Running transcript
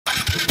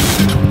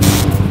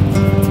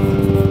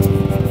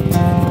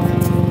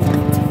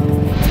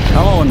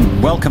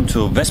welcome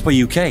to Vespa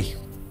UK.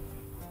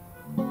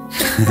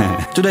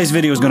 Today's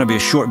video is going to be a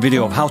short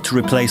video of how to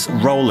replace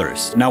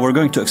rollers. Now we're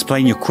going to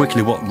explain you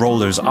quickly what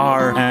rollers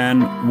are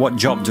and what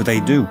job do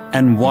they do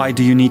and why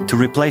do you need to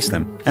replace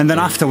them. And then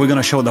after we're going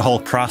to show the whole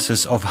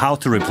process of how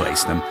to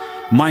replace them.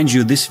 Mind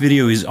you, this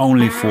video is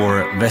only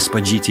for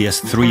Vespa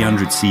GTS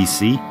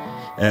 300cc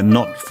and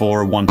not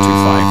for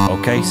 125,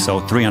 okay?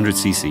 So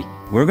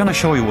 300cc. We're going to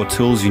show you what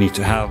tools you need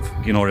to have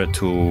in order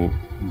to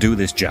do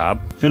this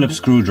job. Phillips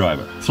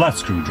screwdriver, flat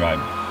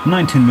screwdriver,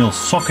 19mm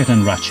socket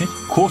and ratchet,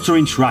 1/4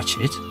 inch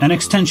ratchet, an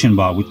extension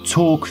bar with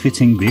torque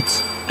fitting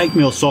bits,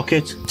 8mm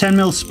socket,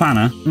 10mm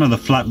spanner, another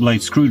flat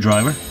blade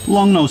screwdriver,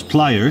 long nose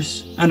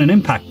pliers, and an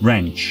impact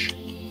wrench.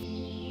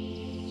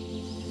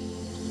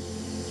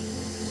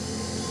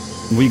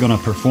 We're gonna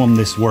perform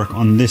this work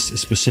on this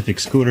specific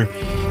scooter.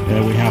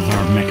 We have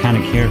our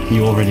mechanic here,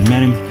 you already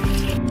met him.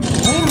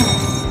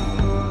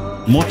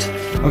 Mutt.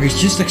 Okay,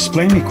 just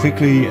explain me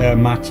quickly,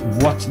 Matt,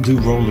 what do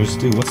rollers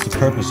do? What's the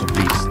purpose of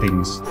these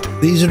things?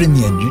 These are in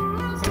the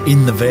engine,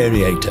 in the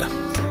variator.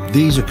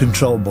 These are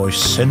controlled by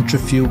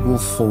centrifugal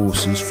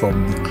forces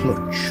from the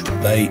clutch.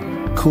 They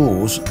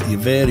cause the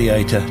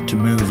variator to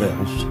move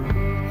out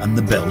and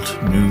the belt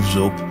moves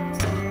up,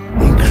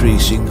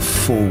 increasing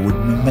forward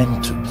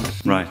momentum.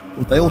 Right.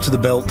 They alter the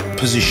belt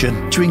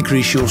position to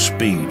increase your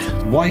speed.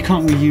 Why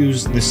can't we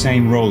use the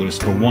same rollers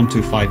for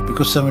 125?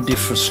 Because they're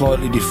a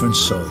slightly different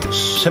size.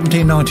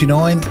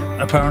 $17.99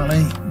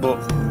 apparently, but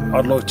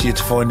I'd like you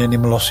to find any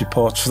Molossi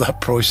parts for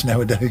that price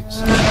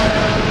nowadays.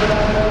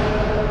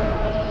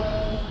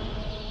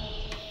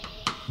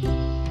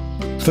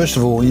 First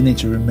of all, you need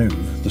to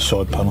remove the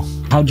side panel.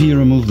 How do you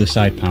remove the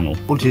side panel?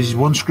 What it is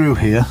one screw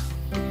here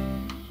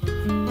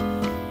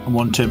and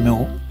one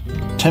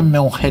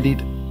 10mm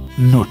headed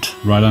nut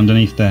Right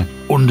underneath there.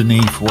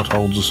 underneath what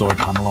holds the side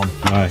panel on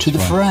to the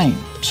frame.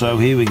 So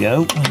here we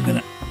go. I'm going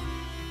to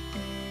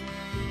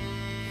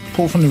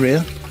pull from the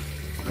rear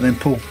and then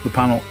pull the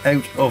panel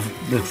out of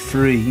the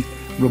 3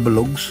 rubber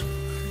lugs.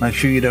 Make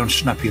sure you don't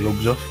snap your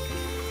lugs off.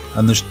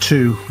 And there's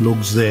 2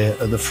 lugs there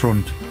at the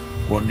front.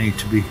 You need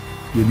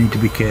to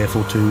be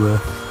careful to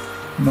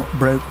not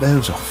break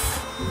those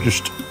off.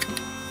 Just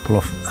pull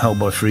off, held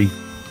by 3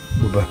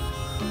 rubber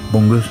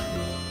bungers.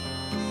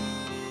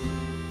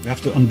 We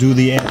have to undo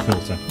the air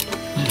filter.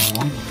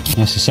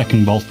 That's the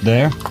second bolt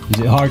there. Is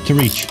it hard to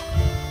reach?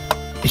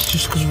 It's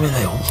just because where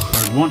they are.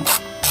 There's one.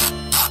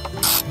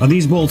 Are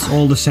these bolts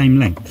all the same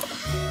length?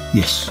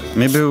 Yes.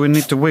 Maybe we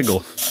need to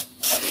wiggle.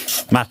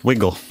 Matt,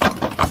 wiggle.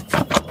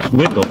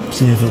 Wiggle.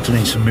 So the air filter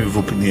needs to move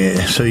up in the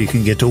air so you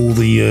can get all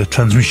the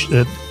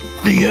transmission,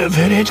 the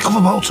variator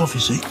cover bolts off, you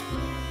see.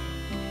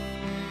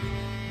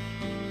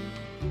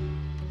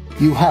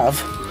 You have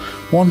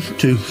 1,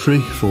 2, 3,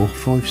 4,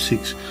 5,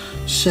 6,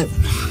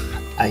 7,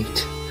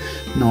 8,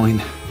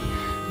 9,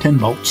 10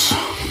 bolts.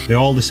 They're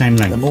all the same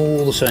length? They're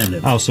all the same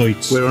length. Oh, so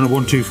it's... We're on a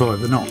 125,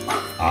 they're not.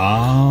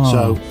 Ah.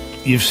 So,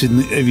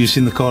 have you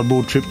seen the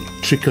cardboard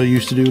trick I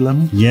used to do,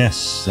 Lemon?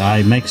 Yes,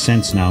 it makes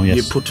sense now, yes.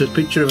 You put a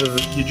picture of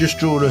you just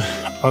draw an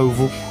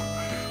oval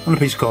on a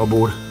piece of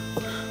cardboard,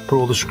 put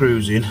all the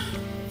screws in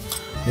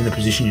the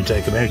position you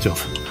take them out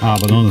of. Ah,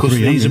 but on the 300. Because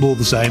these are all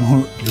the same,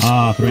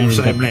 the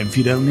same length,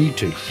 you don't need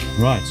to.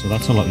 Right, so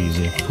that's a lot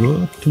easier.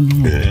 Good to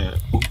know.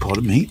 Oh,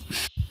 pardon me.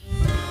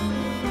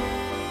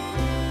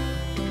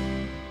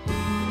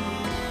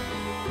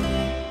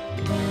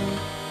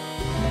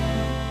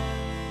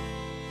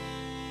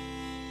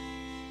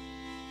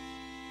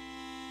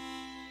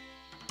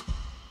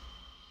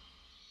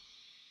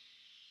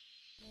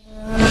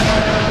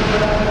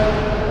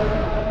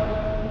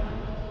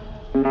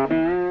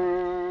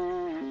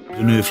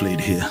 An earth lead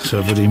here,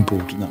 so very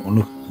important that one.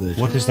 Look, there's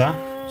What is that?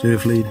 it's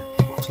earth lead.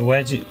 So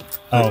where's it?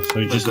 Oh, so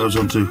it Just just... goes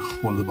onto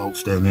one of the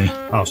bolts down there.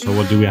 Oh, so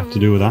what do we have to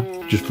do with that?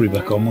 Just put it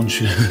back on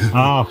once you.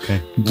 Ah,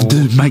 okay.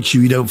 Make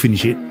sure you don't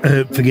finish it,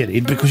 forget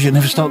it, because you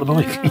never start the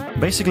bike.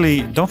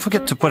 Basically, don't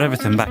forget to put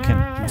everything back in.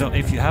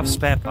 If you have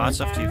spare parts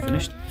after you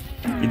finished,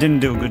 you didn't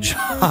do a good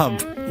job.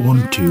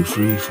 1, 2,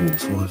 3, 4,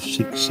 5,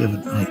 6, 7,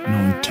 8,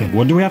 9, 10.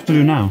 What do we have to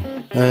do now?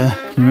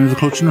 Remove the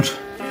clutch nut.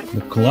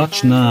 The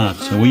clutch nut.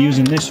 So we're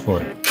using this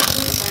for it.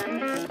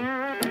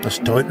 That's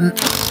tighten.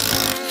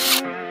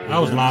 That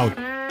was loud.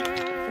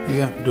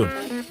 Yeah, done.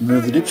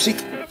 Remove the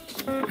dipstick.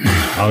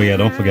 Oh yeah,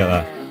 don't forget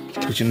that.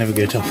 Because you never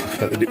get off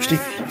without the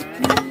dipstick.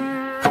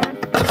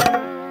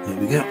 There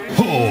we go.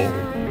 Oh.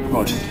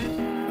 Right.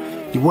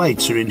 Your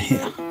weights are in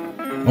here.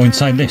 Oh,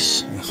 inside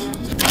this? Yes.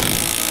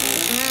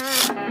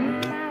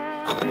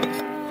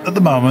 At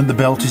the moment, the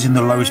belt is in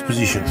the lowest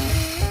position.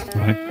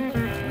 Right.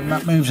 When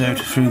that moves out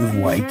through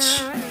the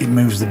weights, it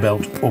moves the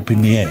belt up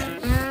in the air.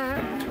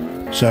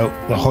 So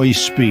the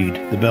highest speed,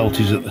 the belt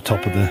is at the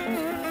top of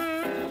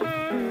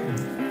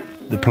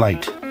the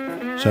plate.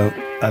 So,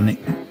 and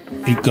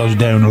it goes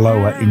down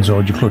lower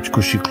inside your clutch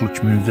because your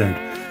clutch moves out.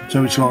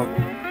 So it's like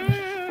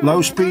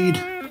low speed,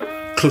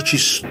 clutch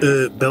is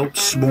belt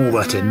small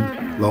that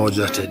end, large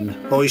that end.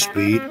 High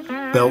speed,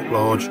 belt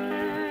large,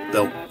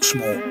 belt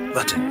small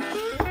that end.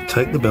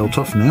 Take the belt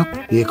off now.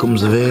 Here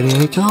comes the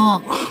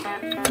variator.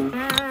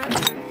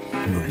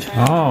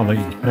 Oh,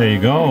 there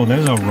you go.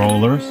 There's our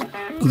rollers.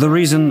 The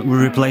reason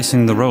we're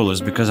replacing the rollers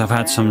because I've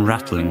had some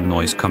rattling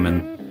noise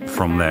coming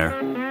from there.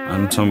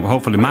 And so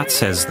hopefully Matt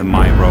says that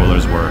my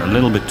rollers were a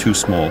little bit too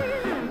small.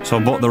 So I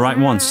bought the right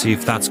ones, see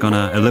if that's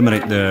gonna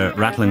eliminate the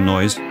rattling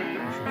noise.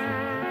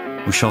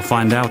 We shall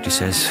find out, he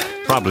says.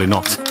 Probably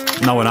not,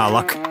 knowing our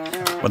luck.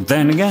 But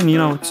then again, you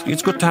know,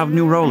 it's good to have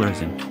new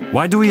rollers in.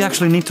 Why do we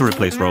actually need to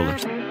replace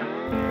rollers?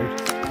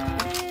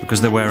 Because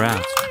they wear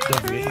out.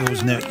 Don't forget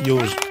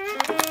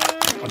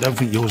I don't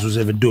think yours was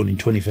ever done in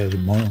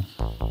 20,000 miles.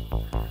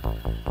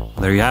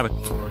 There you have it.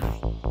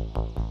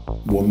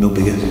 1 mil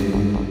bigger.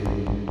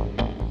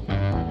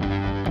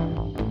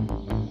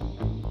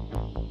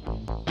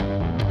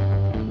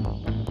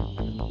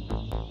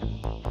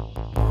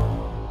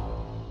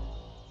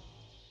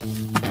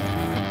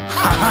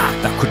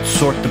 That could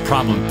sort the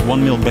problem.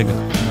 1 mil bigger.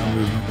 No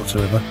movement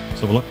whatsoever.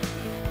 Let's have a look.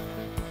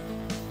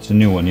 It's a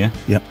new one, yeah?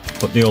 Yep.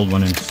 Put the old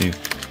one in, Steve.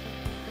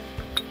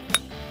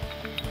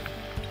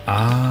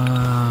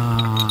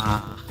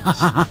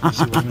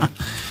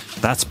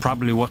 That's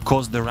probably what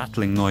caused the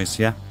rattling noise,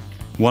 yeah?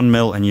 1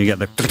 mil and you get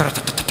the...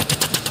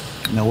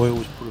 Now I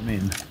always put them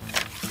in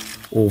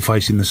all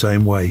facing the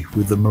same way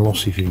with the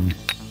Molossi thing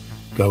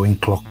going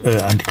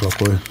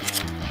anti-clockwise.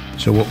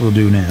 So what we'll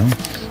do now,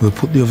 we'll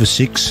put the other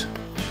 6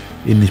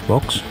 in this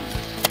box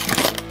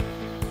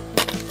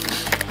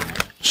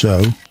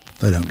so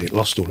they don't get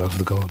lost all over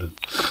the garden.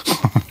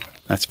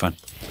 That's fun.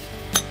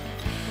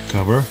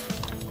 Cover.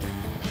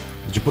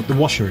 Did you put the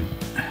washer in?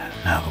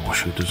 No, the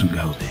washer doesn't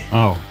go there.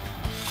 Oh.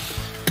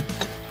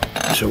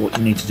 So what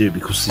you need to do,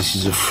 because this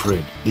is a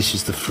thread, this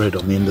is the thread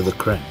on the end of the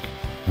crank.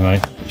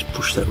 Right. Just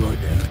push that right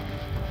down.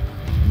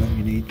 And then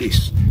you need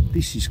this.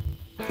 This is,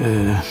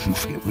 I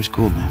forget what it's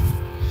called now.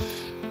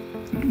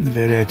 The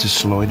Variator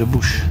slider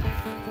bush.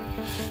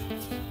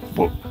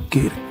 But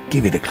give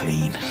it a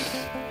clean.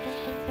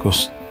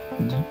 Because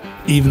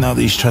even though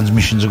these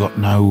transmissions have got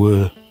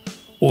no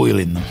oil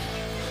in them,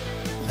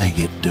 they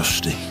get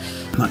dusty.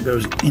 And that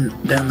goes in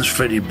down the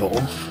threaded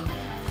ball.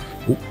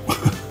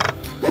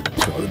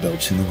 Sorry, the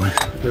belt's in the way.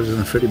 It goes in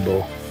the threaded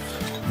ball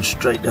and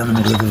straight down the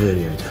middle of the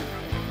Variator.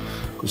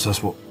 Because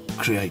that's what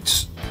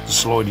creates the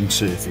sliding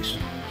surface.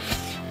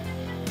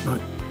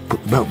 Right,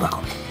 put the belt back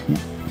on.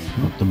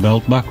 Put the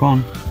belt back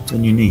on.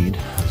 Then you need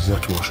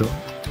that washer,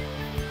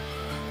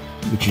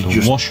 which is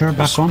just washer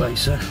back on,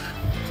 spacer,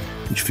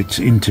 which fits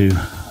into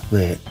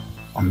there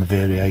on the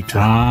Variator.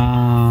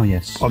 Ah,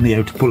 yes. On the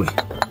outer pulley.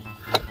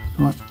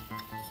 Right.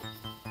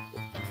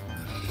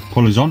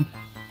 Pulley's on.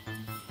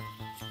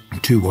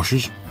 2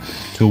 washers.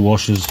 2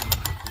 washers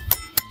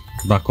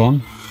back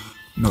on.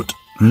 Nut.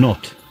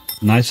 Nut.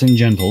 Nice and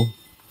gentle.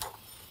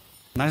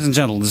 Nice and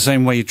gentle, the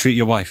same way you treat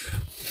your wife.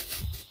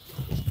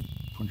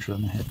 Punch her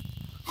on the head.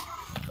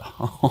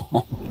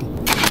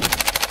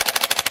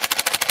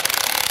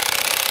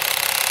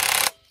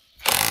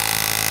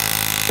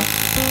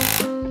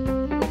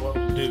 What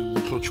we'll do,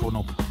 we'll clutch one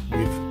up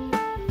with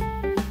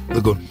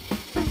the gun.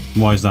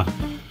 Why is that?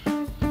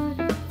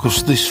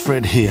 Because this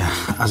thread here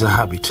has a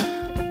habit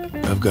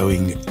of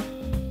going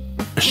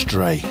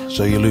astray.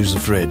 So you lose the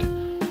thread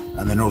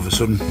and then all of a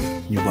sudden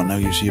you've got no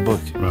use of your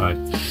bike. Right.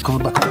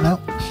 Cover back up now.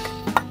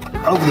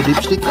 Over the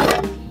dipstick.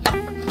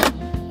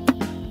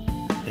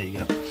 There you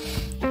go.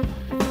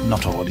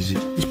 Not hard, is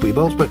it? Just put your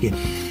bolts back in.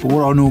 But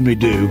what I normally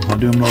do, I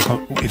do them like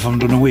if I'm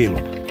doing a wheel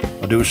up.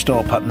 I do a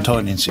star pattern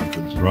tightening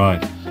sequence.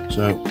 Right.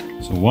 So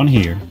one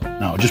here.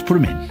 No, just put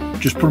them in.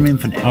 Just put them in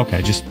for now.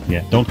 Okay, just,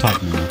 yeah, don't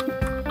tighten them.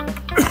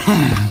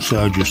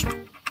 So just,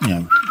 you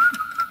know.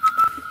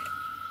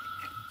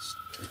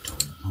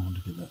 I want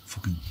to get that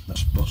fucking,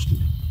 that's busted.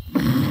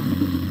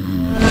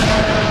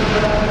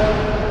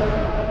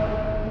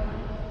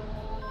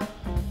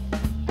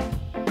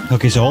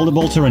 Okay, so all the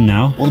bolts are in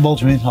now. All the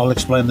bolts are in, I'll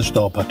explain the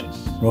star pattern.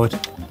 Right.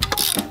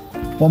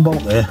 1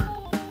 bolt there.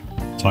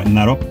 Tighten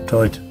that up.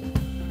 Tight.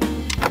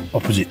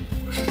 Opposite.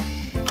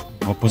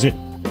 Opposite.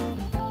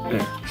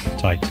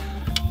 Tight.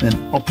 Then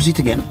opposite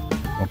again.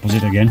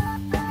 Opposite again.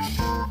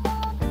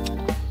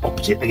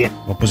 Opposite again.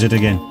 Opposite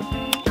again.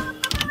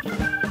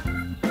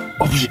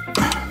 Opposite.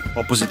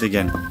 Opposite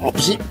again.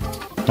 Opposite.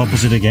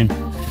 Opposite again.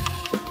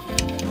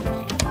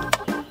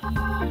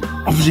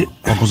 Opposite.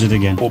 Opposite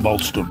again. 4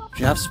 bolts done.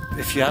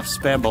 If you have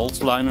spare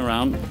bolts lying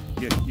around,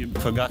 you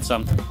forgot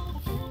something.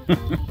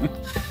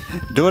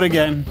 Do it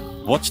again.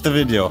 Watch the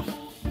video.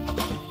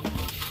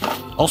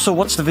 Also,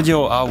 watch the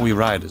video how we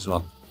ride as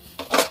well.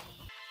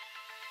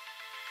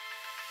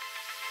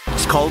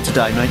 It's cold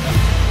today, mate.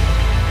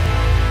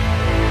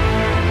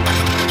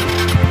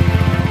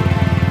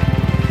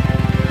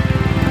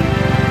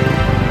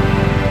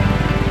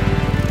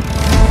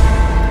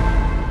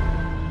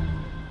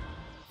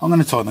 I'm going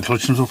to tighten the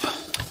clutch nuts up.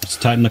 Let's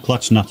tighten the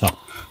clutch nut up.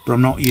 But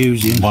I'm not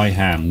using... By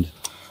hand.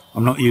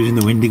 I'm not using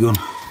the windy gun.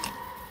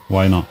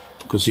 Why not?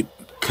 Because it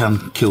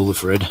can kill the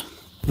thread.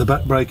 The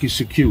back brake is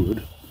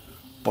secured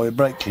by a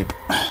brake clip.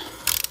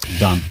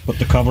 Done. Put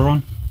the cover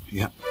on.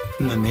 Yeah.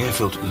 And then the air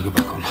filter can go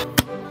back on.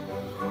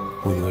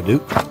 All you gotta do,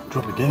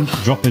 drop it down.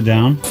 Drop it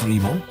down. 3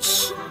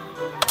 bolts.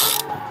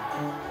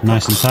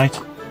 Nice and tight.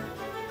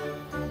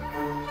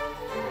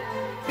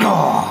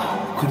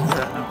 Oh, couldn't get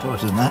that no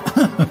tighter than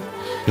that.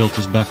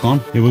 Filters back on.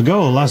 Here we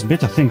go, last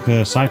bit I think,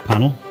 side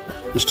panel.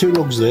 There's 2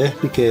 lugs there,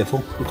 be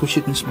careful, because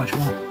you can smash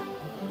them up.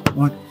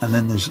 Right, and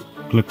then there's...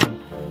 Clip.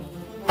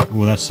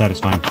 Oh, that's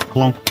satisfying.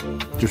 Plonk.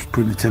 Just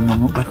putting the 10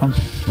 mil back on.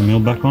 1 mil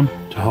back on.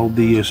 To hold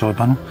the side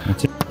panel.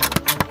 That's it.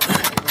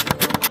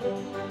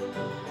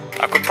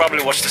 I could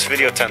probably watch this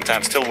video 10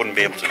 times, still wouldn't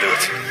be able to do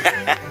it.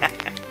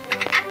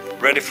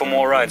 Ready for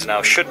more rides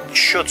now.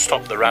 Should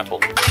stop the rattle.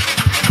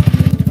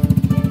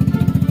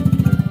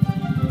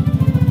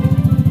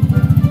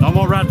 No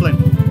more rattling.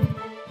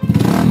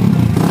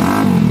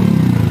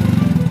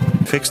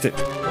 Fixed it.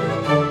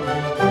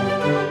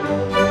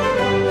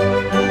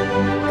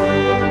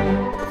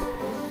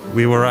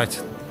 We were right.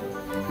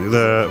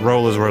 The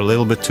rollers were a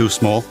little bit too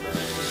small,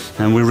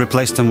 and we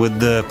replaced them with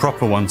the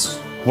proper ones,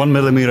 1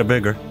 millimeter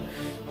bigger.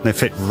 They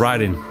fit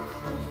right in.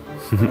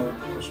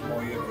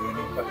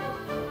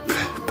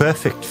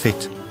 Perfect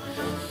fit.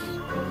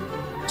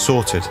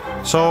 Sorted.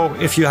 So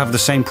if you have the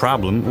same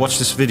problem, watch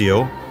this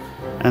video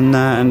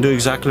and do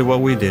exactly what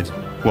we did.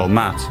 Well,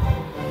 Matt.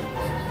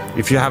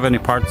 If you have any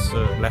parts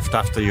left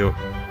after you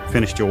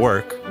finished your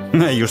work,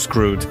 you're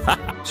screwed.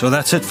 So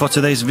that's it for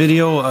today's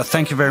video.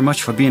 Thank you very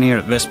much for being here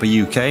at Vespa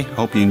UK.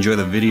 Hope you enjoy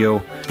the video.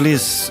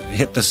 Please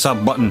hit the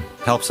sub button,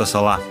 helps us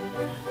a lot.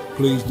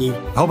 Please do.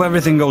 Hope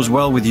everything goes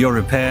well with your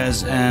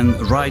repairs and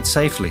ride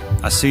safely.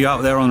 I'll see you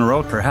out there on the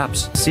road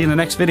perhaps. See you in the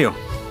next video.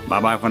 Bye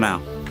bye for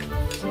now.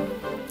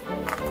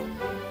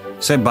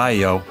 Say bye,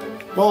 yo.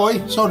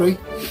 Bye, sorry.